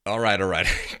All right, all right.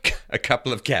 A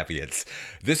couple of caveats.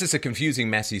 This is a confusing,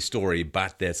 messy story,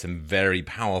 but there's some very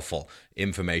powerful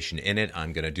information in it.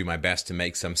 I'm going to do my best to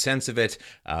make some sense of it.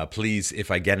 Please,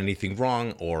 if I get anything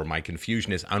wrong or my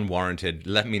confusion is unwarranted,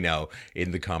 let me know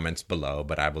in the comments below.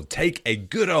 But I will take a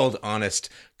good old honest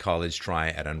college try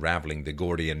at unraveling the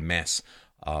Gordian mess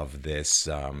of this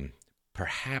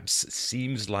perhaps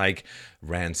seems like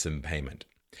ransom payment.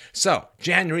 So,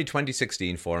 January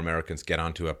 2016, four Americans get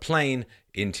onto a plane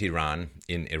in Tehran,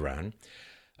 in Iran,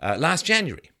 last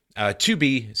January, to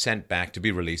be sent back, to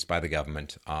be released by the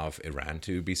government of Iran,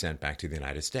 to be sent back to the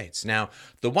United States. Now,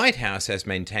 the White House has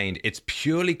maintained it's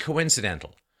purely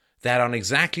coincidental that on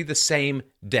exactly the same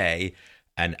day,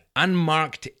 an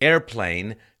unmarked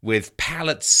airplane with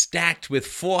pallets stacked with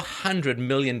 $400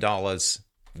 million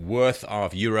worth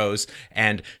of euros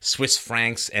and Swiss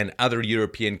francs and other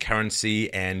European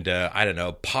currency and,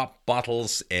 pop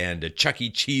bottles and Chuck E.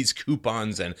 Cheese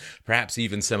coupons and perhaps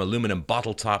even some aluminum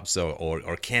bottle tops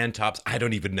or can tops. I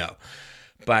don't even know.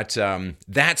 But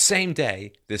that same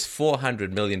day, this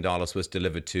 $400 million was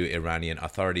delivered to Iranian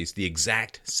authorities, the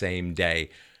exact same day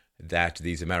that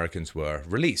these Americans were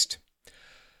released.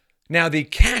 Now, the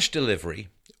cash delivery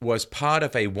was part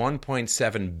of a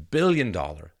 $1.7 billion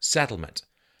settlement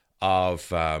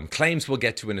of claims we'll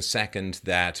get to in a second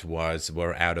that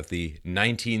were out of the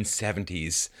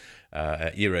 1970s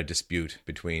era dispute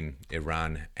between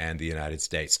Iran and the United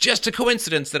States. Just a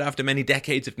coincidence that after many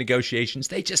decades of negotiations,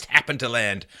 they just happened to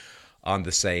land on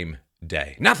the same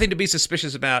day. Nothing to be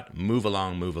suspicious about. Move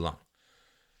along, move along.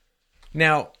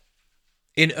 Now,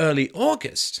 in early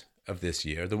August of this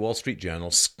year, the Wall Street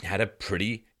Journal had a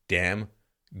pretty damn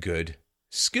good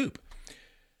scoop.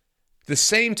 The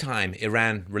same time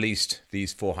Iran released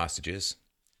these four hostages,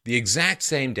 the exact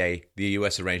same day the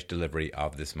US arranged delivery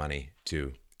of this money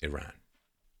to Iran.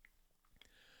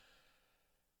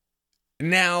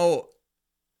 Now,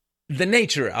 the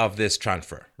nature of this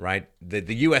transfer, right?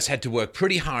 The US had to work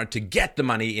pretty hard to get the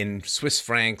money in Swiss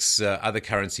francs, other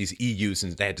currencies, EUs,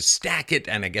 and they had to stack it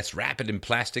and I guess wrap it in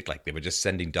plastic like they were just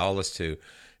sending dollars to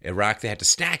Iraq. They had to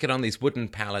stack it on these wooden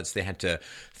pallets. They had to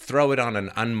throw it on an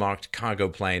unmarked cargo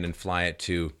plane and fly it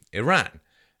to Iran.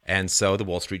 And so the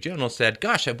Wall Street Journal said,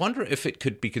 gosh, I wonder if it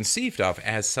could be conceived of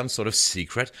as some sort of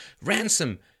secret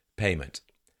ransom payment.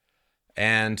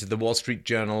 And the Wall Street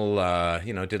Journal,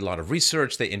 did a lot of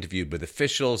research. They interviewed with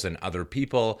officials and other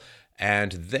people.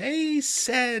 And they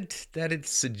said that it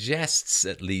suggests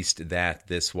at least that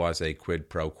this was a quid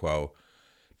pro quo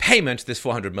payment, this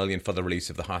 $400 million for the release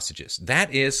of the hostages.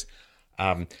 That is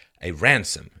a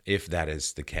ransom, if that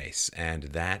is the case, and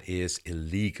that is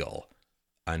illegal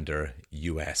under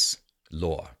U.S.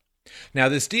 law. Now,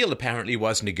 this deal apparently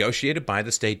was negotiated by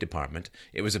the State Department.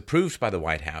 It was approved by the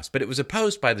White House, but it was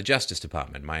opposed by the Justice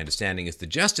Department. My understanding is the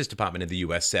Justice Department in the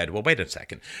U.S. said, well, wait a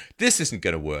second, this isn't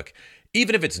going to work.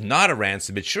 Even if it's not a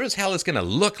ransom, it sure as hell is going to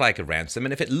look like a ransom.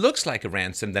 And if it looks like a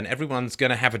ransom, then everyone's going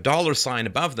to have a dollar sign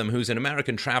above them who's an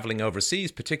American traveling overseas,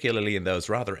 particularly in those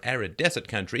rather arid desert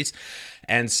countries.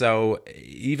 And so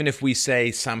even if we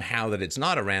say somehow that it's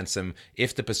not a ransom,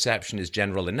 if the perception is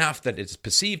general enough that it's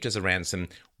perceived as a ransom,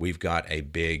 we've got a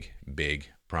big, big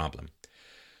problem.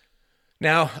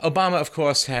 Now, Obama, of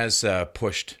course, has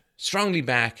pushed strongly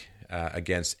back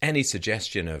against any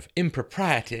suggestion of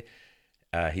impropriety.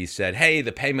 He said, hey,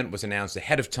 the payment was announced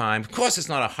ahead of time. Of course, it's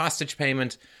not a hostage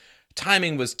payment.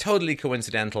 Timing was totally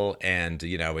coincidental. And,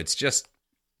 it's just,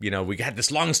 we had this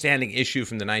long-standing issue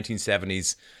from the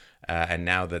 1970s. And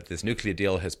now that this nuclear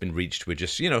deal has been reached, we're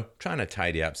just, trying to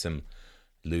tidy up some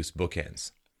loose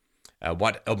bookends.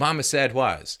 What Obama said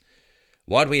was,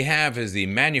 what we have is the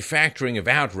manufacturing of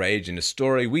outrage in a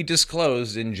story we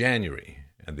disclosed in January.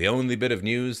 And the only bit of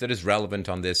news that is relevant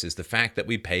on this is the fact that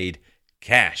we paid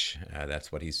cash.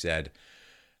 That's what he said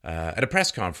at a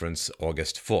press conference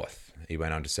August 4th. He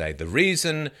went on to say, the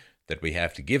reason that we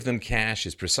have to give them cash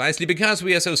is precisely because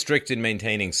we are so strict in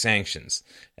maintaining sanctions,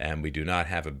 and we do not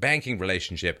have a banking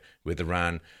relationship with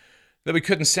Iran, that we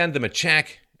couldn't send them a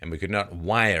check, and we could not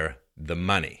wire the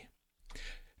money.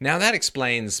 Now that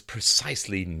explains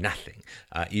precisely nothing.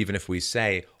 Even if we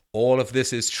say all of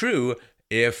this is true,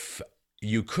 if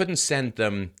you couldn't send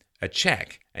them a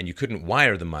check and you couldn't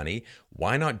wire the money,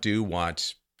 why not do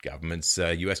what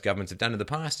U.S. governments have done in the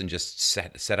past and just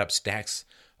set up stacks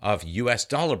of U.S.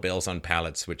 dollar bills on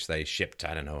pallets, which they shipped?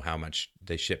 I don't know how much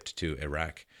they shipped to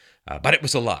Iraq, but it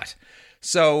was a lot.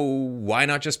 So why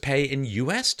not just pay in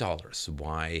U.S. dollars?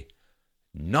 Why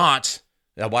not?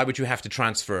 Why would you have to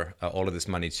transfer all of this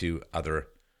money to other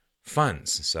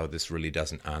funds? So this really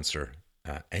doesn't answer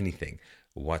anything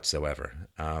whatsoever.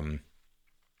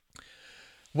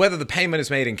 Whether the payment is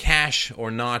made in cash or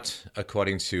not,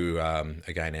 according to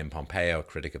a guy named Pompeo, a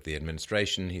critic of the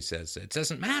administration, he says it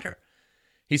doesn't matter.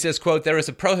 He says, quote, there is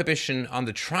a prohibition on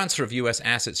the transfer of U.S.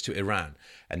 assets to Iran,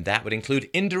 and that would include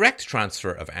indirect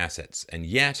transfer of assets. And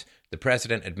yet, the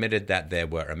president admitted that there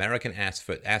were American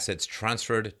assets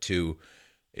transferred to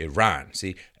Iran.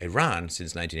 See, Iran,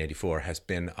 since 1984, has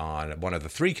been on one of the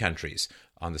 3 countries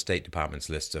on the State Department's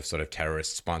list of sort of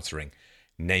terrorist sponsoring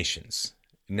nations.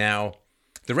 Now,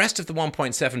 the rest of the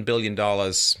 $1.7 billion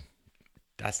doesn't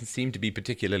seem to be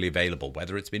particularly available,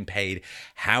 whether it's been paid,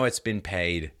 how it's been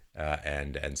paid,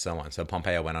 and so on. So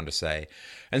Pompeo went on to say,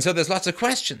 and so there's lots of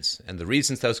questions, and the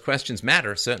reasons those questions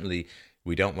matter, certainly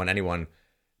we don't want anyone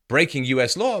breaking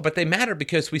U.S. law, but they matter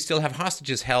because we still have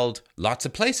hostages held lots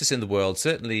of places in the world,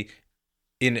 certainly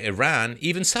in Iran,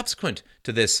 even subsequent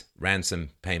to this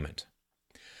ransom payment.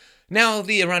 Now,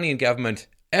 the Iranian government,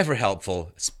 ever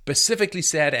helpful, specifically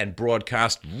said and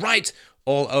broadcast right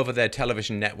all over their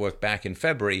television network back in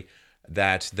February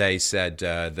that they said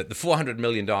that the $400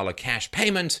 million cash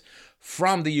payment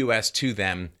from the U.S. to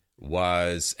them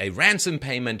was a ransom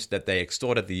payment that they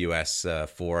extorted the U.S.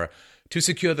 for to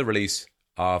secure the release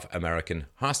of American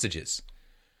hostages.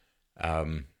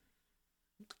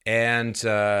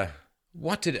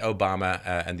 What did Obama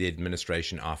and the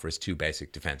administration offer as 2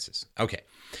 basic defenses? Okay,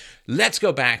 let's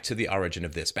go back to the origin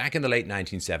of this. Back in the late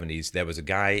 1970s, there was a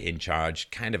guy in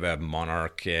charge, kind of a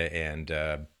monarch and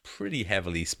pretty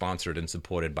heavily sponsored and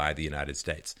supported by the United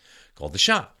States, called the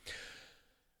Shah.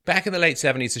 Back in the late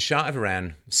 70s, the Shah of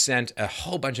Iran sent a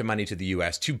whole bunch of money to the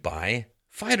U.S. to buy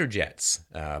fighter jets.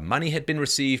 Money had been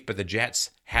received, but the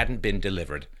jets hadn't been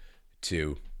delivered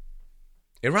to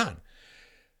Iran.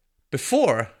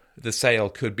 Before the sale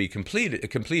could be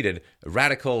completed,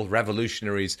 radical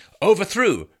revolutionaries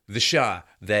overthrew the Shah.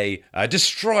 They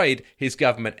destroyed his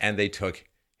government and they took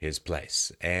his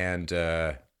place. And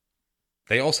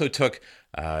they also took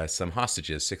some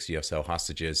hostages, 60 or so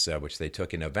hostages, which they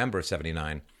took in November of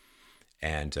 79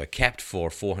 and kept for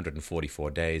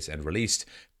 444 days and released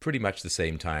pretty much the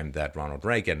same time that Ronald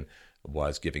Reagan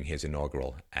was giving his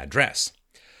inaugural address.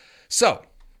 So,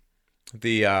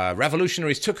 the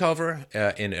revolutionaries took over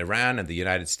in Iran, and the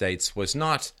United States was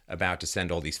not about to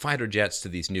send all these fighter jets to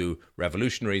these new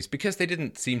revolutionaries because they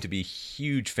didn't seem to be a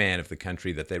huge fan of the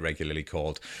country that they regularly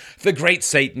called the Great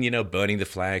Satan, burning the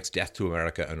flags, death to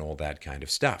America, and all that kind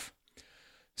of stuff.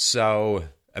 So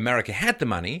America had the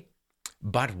money,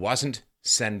 but wasn't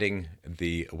sending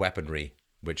the weaponry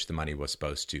which the money was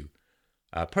supposed to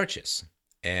purchase.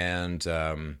 And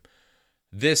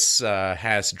this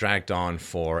has dragged on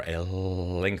for a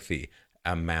lengthy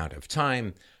amount of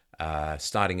time.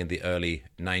 Starting in the early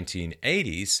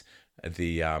 1980s,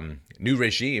 the new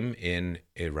regime in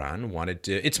Iran wanted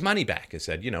its money back. It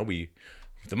said,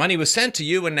 the money was sent to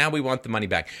you and now we want the money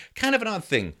back. Kind of an odd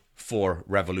thing for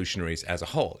revolutionaries as a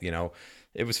whole.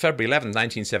 It was February 11th,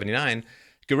 1979.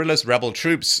 Guerrillas, rebel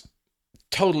troops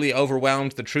totally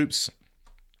overwhelmed the troops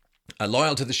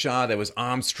loyal to the Shah. There was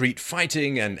armed street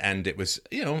fighting, and it was,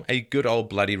 a good old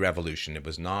bloody revolution. It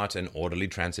was not an orderly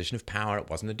transition of power. It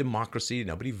wasn't a democracy.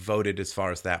 Nobody voted as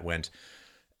far as that went.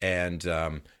 And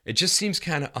it just seems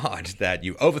kind of odd that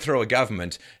you overthrow a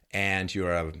government and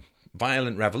you're a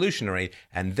violent revolutionary,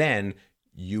 and then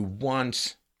you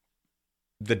want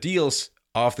the deals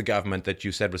of the government that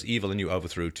you said was evil and you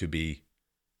overthrew to be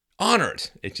honored.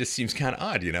 It just seems kind of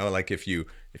odd, like if you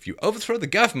overthrow the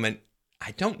government, I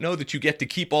don't know that you get to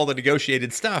keep all the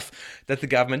negotiated stuff that the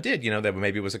government did. There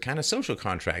maybe was a kind of social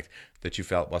contract that you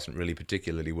felt wasn't really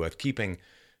particularly worth keeping.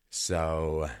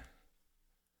 So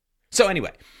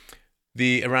anyway,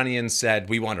 the Iranians said,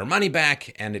 we want our money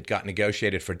back, and it got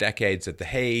negotiated for decades at The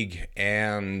Hague,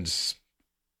 and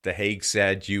The Hague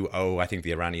said, you owe, I think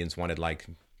the Iranians wanted like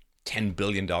 $10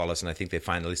 billion, and I think they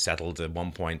finally settled at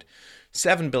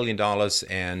 $1.7 billion,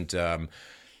 and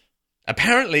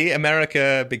apparently,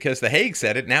 America, because The Hague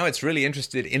said it, now it's really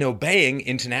interested in obeying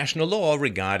international law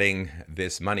regarding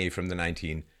this money from the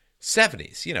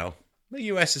 1970s. The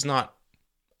U.S. is not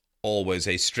always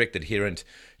a strict adherent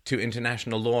to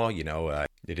international law.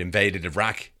 It invaded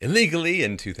Iraq illegally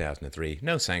in 2003.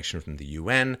 No sanction from the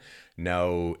UN.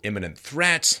 No imminent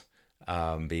threat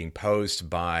being posed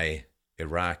by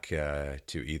Iraq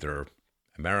to either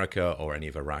America or any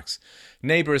of Iraq's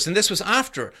neighbors. And this was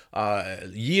after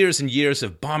years and years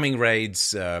of bombing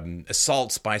raids,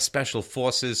 assaults by special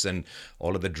forces, and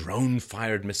all of the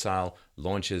drone-fired missile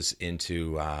launches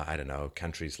into,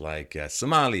 countries like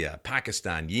Somalia,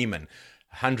 Pakistan, Yemen.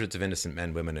 Hundreds of innocent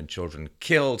men, women, and children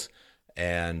killed,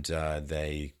 and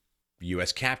they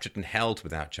U.S. captured and held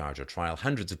without charge or trial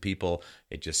hundreds of people.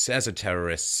 It just says are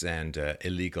terrorists and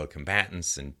illegal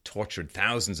combatants, and tortured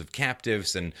thousands of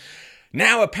captives. And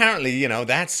now apparently,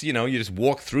 that's, you just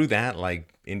walk through that like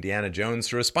Indiana Jones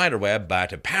through a spider web.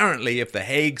 But apparently, if The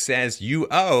Hague says you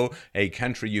owe a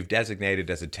country you've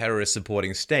designated as a terrorist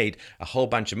supporting state a whole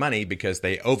bunch of money because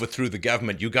they overthrew the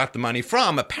government you got the money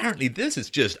from, apparently this is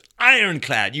just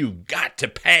ironclad. You got to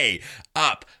pay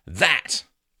up that.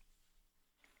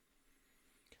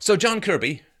 So John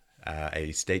Kirby,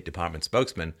 a State Department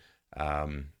spokesman,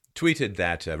 tweeted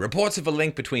that reports of a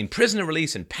link between prisoner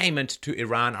release and payment to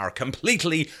Iran are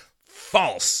completely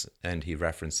false. And he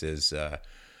references a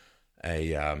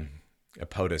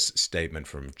POTUS statement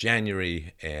from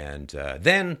January. And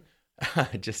then,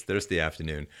 just Thursday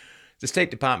afternoon, the State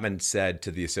Department said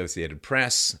to the Associated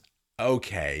Press,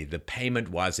 okay, the payment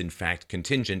was in fact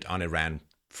contingent on Iran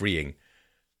freeing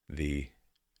the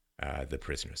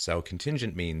prisoners. So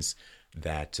contingent means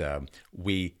that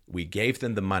we gave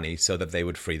them the money so that they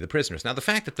would free the prisoners. Now, the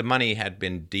fact that the money had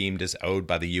been deemed as owed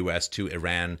by the U.S. to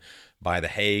Iran by The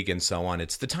Hague and so on,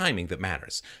 it's the timing that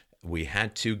matters. We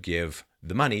had to give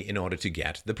the money in order to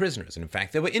get the prisoners. And in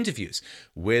fact, there were interviews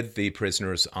with the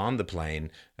prisoners on the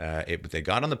plane. They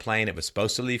got on the plane. It was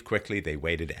supposed to leave quickly. They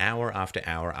waited hour after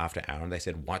hour after hour, and they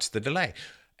said, what's the delay?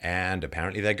 And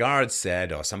apparently their guards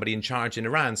said, or somebody in charge in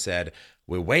Iran said,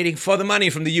 we're waiting for the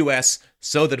money from the U.S.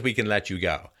 so that we can let you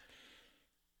go.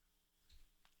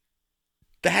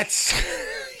 That's,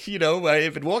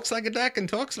 if it walks like a duck and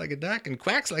talks like a duck and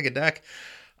quacks like a duck,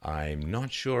 I'm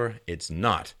not sure it's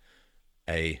not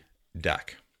a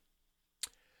duck.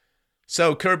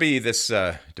 So Kirby, this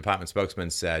department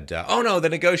spokesman, said, oh no, the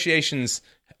negotiations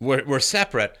were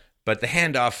separate, but the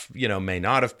handoff, may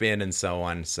not have been, and so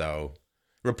on. So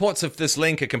reports of this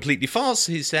link are completely false,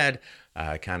 he said.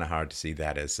 Kind of hard to see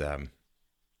that as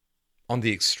on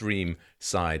the extreme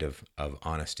side of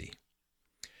honesty.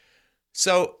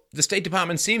 So the State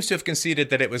Department seems to have conceded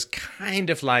that it was kind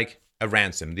of like a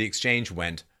ransom. The exchange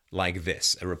went like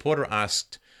this. A reporter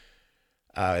asked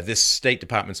this State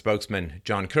Department spokesman,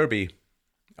 John Kirby,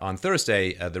 on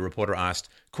Thursday, the reporter asked,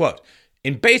 quote,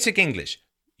 in basic English,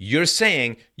 you're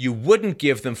saying you wouldn't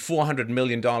give them $400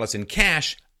 million in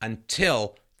cash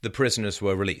until the prisoners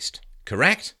were released,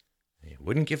 correct? You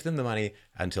wouldn't give them the money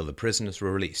until the prisoners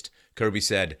were released. Kirby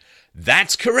said,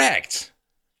 that's correct.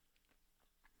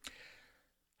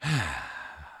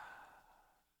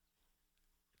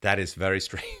 That is very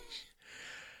strange.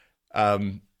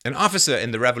 An officer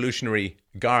in the Revolutionary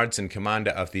Guards and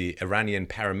commander of the Iranian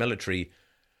paramilitary,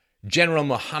 General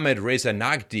Mohammad Reza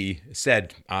Nagdi,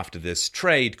 said after this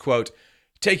trade, quote,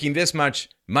 taking this much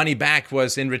money back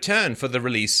was in return for the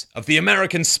release of the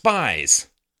American spies.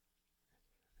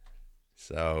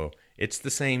 So it's the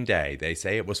same day. They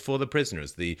say it was for the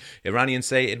prisoners. The Iranians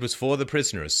say it was for the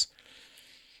prisoners.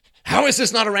 How is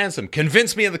this not a ransom?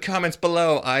 Convince me in the comments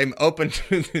below. I'm open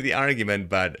to the argument,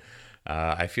 but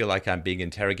I feel like I'm being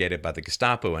interrogated by the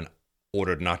Gestapo and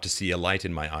ordered not to see a light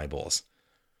in my eyeballs.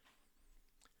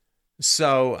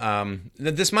 So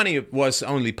this money was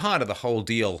only part of the whole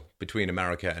deal between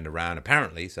America and Iran,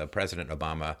 apparently. So President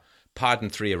Obama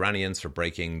pardoned 3 Iranians for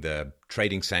breaking the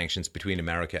trading sanctions between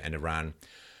America and Iran,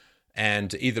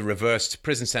 and either reversed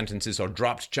prison sentences or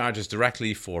dropped charges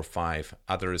directly for 5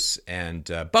 others. And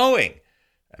Boeing,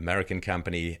 American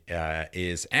company,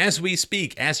 is, as we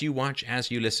speak, as you watch,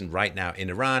 as you listen right now in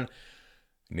Iran,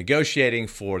 negotiating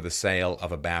for the sale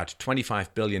of about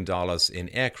 $25 billion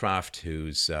in aircraft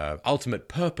whose ultimate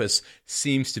purpose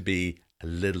seems to be a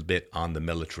little bit on the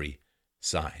military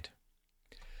side.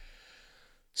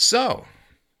 So,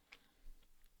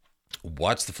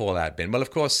 what's the fallout been? Well,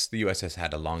 of course, the U.S. has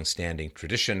had a long-standing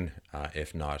tradition,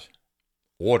 if not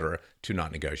order, to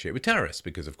not negotiate with terrorists,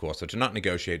 because, of course, or to not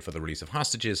negotiate for the release of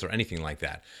hostages or anything like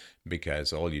that,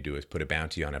 because all you do is put a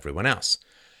bounty on everyone else.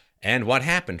 And what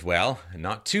happened? Well,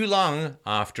 not too long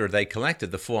after they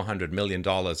collected the $400 million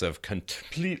of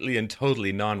completely and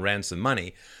totally non-ransom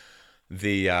money,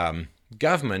 the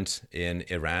government in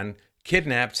Iran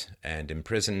kidnapped and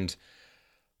imprisoned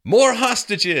more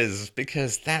hostages,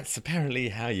 because that's apparently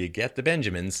how you get the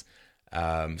Benjamins.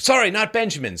 Sorry, not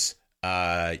Benjamins.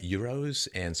 Euros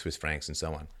and Swiss francs and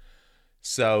so on.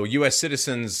 So U.S.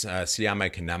 citizens,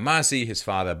 Siamak Namazi, his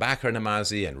father Bakr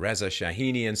Namazi, and Reza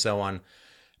Shahini and so on.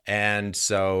 And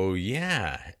so,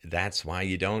 yeah, that's why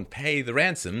you don't pay the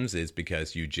ransoms, is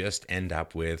because you just end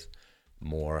up with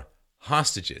more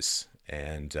hostages.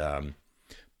 And at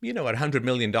 $100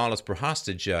 million per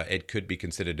hostage, it could be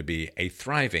considered to be a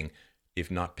thriving,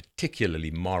 if not particularly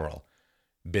moral,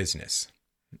 business.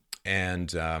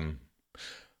 And,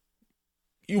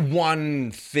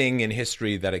 One thing in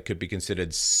history that it could be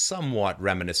considered somewhat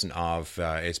reminiscent of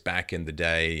is back in the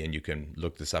day, and you can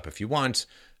look this up if you want,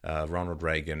 Ronald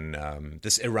Reagan,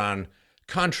 this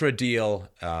Iran-Contra deal.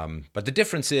 But the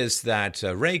difference is that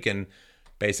Reagan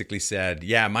basically said,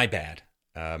 yeah, my bad.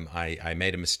 I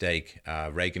made a mistake.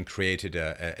 Reagan created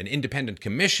an independent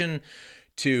commission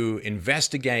to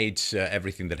investigate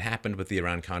everything that happened with the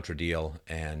Iran-Contra deal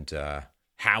and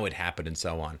how it happened and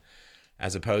so on,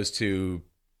 as opposed to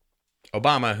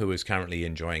Obama, who is currently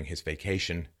enjoying his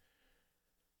vacation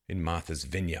in Martha's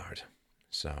Vineyard.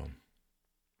 So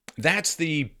that's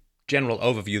the general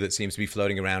overview that seems to be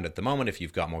floating around at the moment. If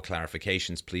you've got more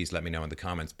clarifications, please let me know in the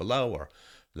comments below or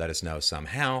let us know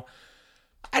somehow.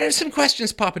 There's some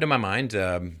questions pop into my mind.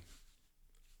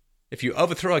 If you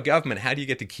overthrow a government, how do you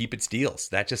get to keep its deals?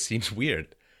 That just seems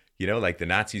weird. You know, like the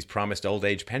Nazis promised old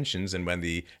age pensions, and when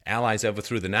the Allies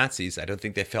overthrew the Nazis, I don't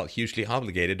think they felt hugely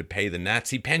obligated to pay the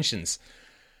Nazi pensions.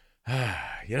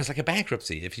 It's like a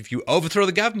bankruptcy. If you overthrow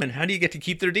the government, how do you get to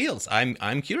keep their deals?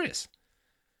 I'm curious.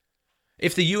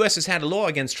 If the U.S. has had a law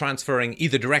against transferring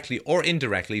either directly or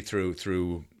indirectly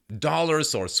through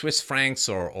dollars or Swiss francs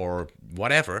or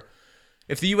whatever,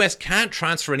 if the U.S. can't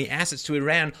transfer any assets to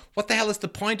Iran, what the hell is the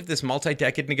point of this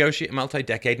multi-decade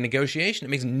negotiation? It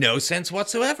makes no sense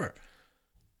whatsoever.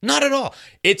 Not at all.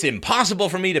 It's impossible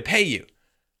for me to pay you.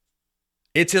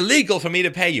 It's illegal for me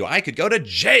to pay you. I could go to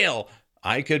jail.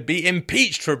 I could be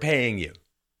impeached for paying you.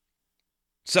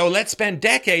 So let's spend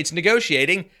decades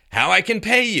negotiating how I can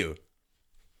pay you.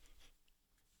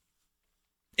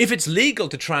 If it's legal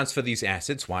to transfer these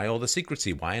assets, why all the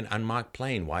secrecy? Why an unmarked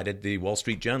plane? Why did the Wall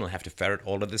Street Journal have to ferret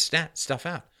all of this stuff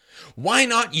out? Why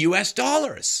not US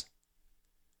dollars?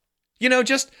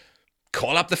 Just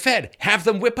call up the Fed. Have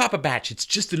them whip up a batch. It's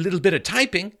just a little bit of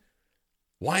typing.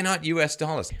 Why not US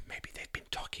dollars? Maybe they've been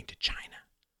talking to China.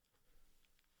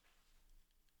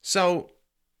 So,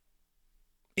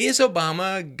 is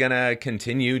Obama going to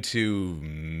continue to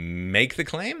make the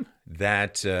claim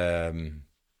that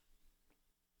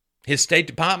his State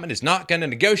Department is not going to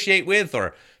negotiate with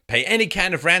or pay any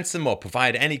kind of ransom or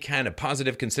provide any kind of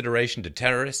positive consideration to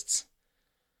terrorists?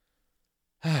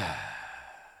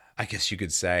 I guess you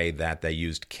could say that they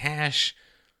used cash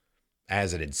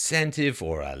as an incentive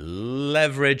or a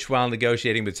leverage while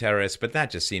negotiating with terrorists, but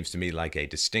that just seems to me like a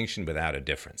distinction without a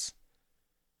difference.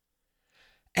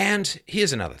 And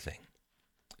here's another thing.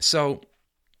 So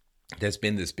there's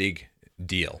been this big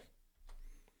deal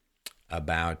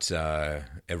about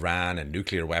Iran and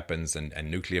nuclear weapons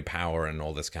and nuclear power and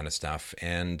all this kind of stuff.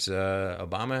 And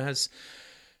Obama has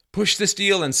pushed this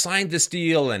deal and signed this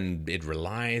deal, and it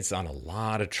relies on a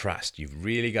lot of trust. You've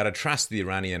really got to trust the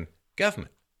Iranian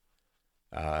government.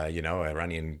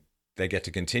 They get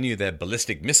to continue their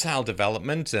ballistic missile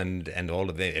development and all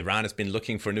of the... Iran has been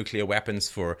looking for nuclear weapons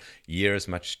for years,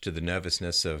 much to the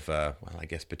nervousness of, I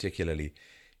guess particularly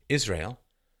Israel.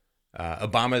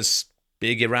 Obama's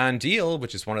big Iran deal,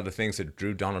 which is one of the things that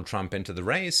drew Donald Trump into the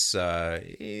race,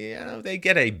 they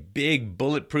get a big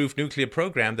bulletproof nuclear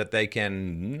program that they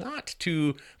can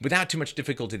without too much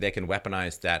difficulty, they can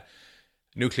weaponize that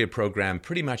nuclear program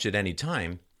pretty much at any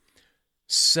time.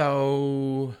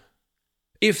 So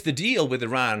if the deal with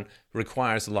Iran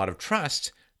requires a lot of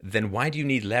trust, then why do you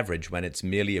need leverage when it's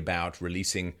merely about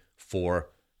releasing 4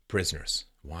 prisoners?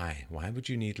 Why? Why would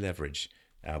you need leverage?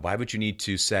 Why would you need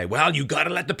to say, well, you got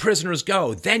to let the prisoners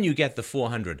go, then you get the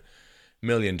 $400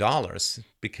 million?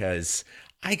 Because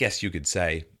I guess you could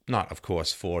say, not, of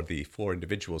course, for the 4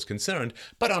 individuals concerned,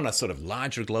 but on a sort of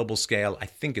larger global scale, I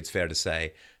think it's fair to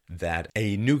say that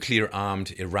a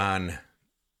nuclear-armed Iran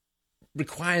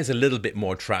requires a little bit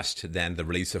more trust than the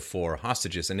release of 4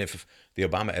 hostages. And if the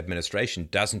Obama administration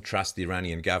doesn't trust the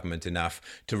Iranian government enough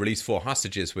to release 4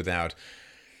 hostages without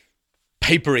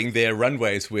papering their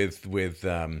runways with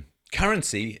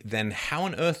currency, then how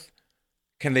on earth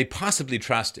can they possibly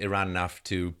trust Iran enough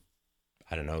to,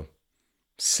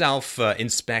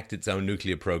 self-inspect its own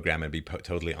nuclear program and be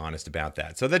totally honest about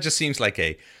that? So that just seems like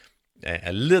a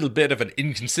little bit of an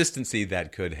inconsistency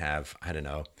that could have,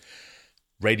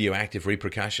 radioactive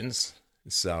repercussions.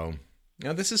 So,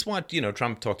 this is what,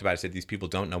 Trump talked about. He said these people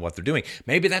don't know what they're doing.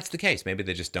 Maybe that's the case. Maybe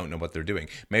they just don't know what they're doing.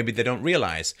 Maybe they don't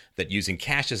realize that using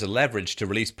cash as a leverage to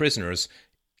release prisoners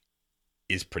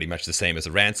is pretty much the same as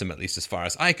a ransom, at least as far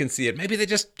as I can see it. Maybe they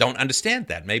just don't understand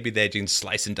that. Maybe they can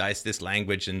slice and dice this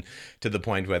language and to the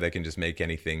point where they can just make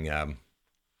anything,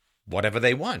 whatever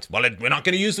they want. Well, we're not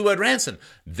going to use the word ransom.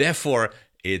 Therefore,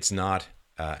 it's not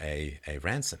a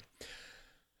ransom.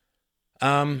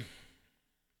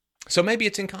 So maybe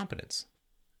it's incompetence.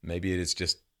 Maybe it is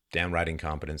just downright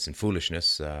incompetence and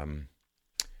foolishness.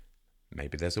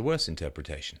 Maybe there's a worse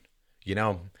interpretation. You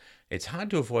know, it's hard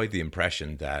to avoid the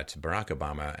impression that Barack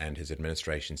Obama and his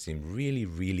administration seem really,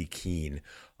 really keen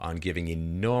on giving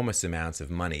enormous amounts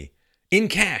of money, in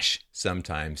cash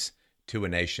sometimes, to a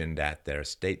nation that their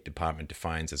State Department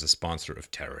defines as a sponsor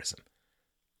of terrorism.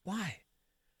 Why?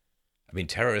 I mean,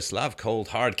 terrorists love cold,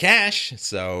 hard cash,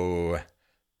 so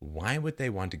why would they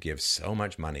want to give so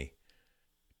much money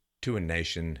to a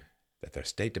nation that their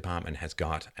State Department has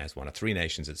got as one of 3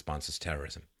 nations that sponsors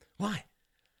terrorism? Why?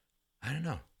 I don't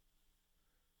know.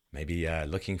 Maybe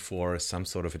looking for some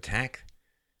sort of attack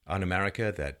on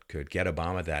America that could get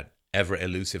Obama that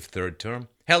ever-elusive 3rd term.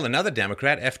 Hell, another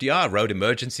Democrat, FDR, wrote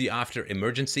emergency after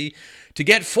emergency to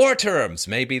get 4 terms.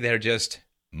 Maybe they're just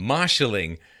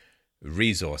marshalling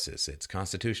resources. It's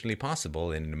constitutionally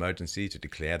possible in an emergency to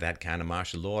declare that kind of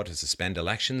martial law, to suspend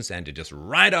elections, and to just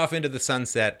ride off into the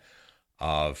sunset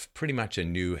of pretty much a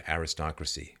new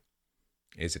aristocracy.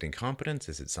 Is it incompetence?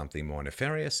 Is it something more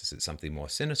nefarious? Is it something more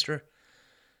sinister?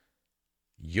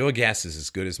 Your guess is as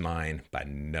good as mine, but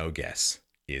no guess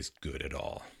is good at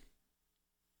all.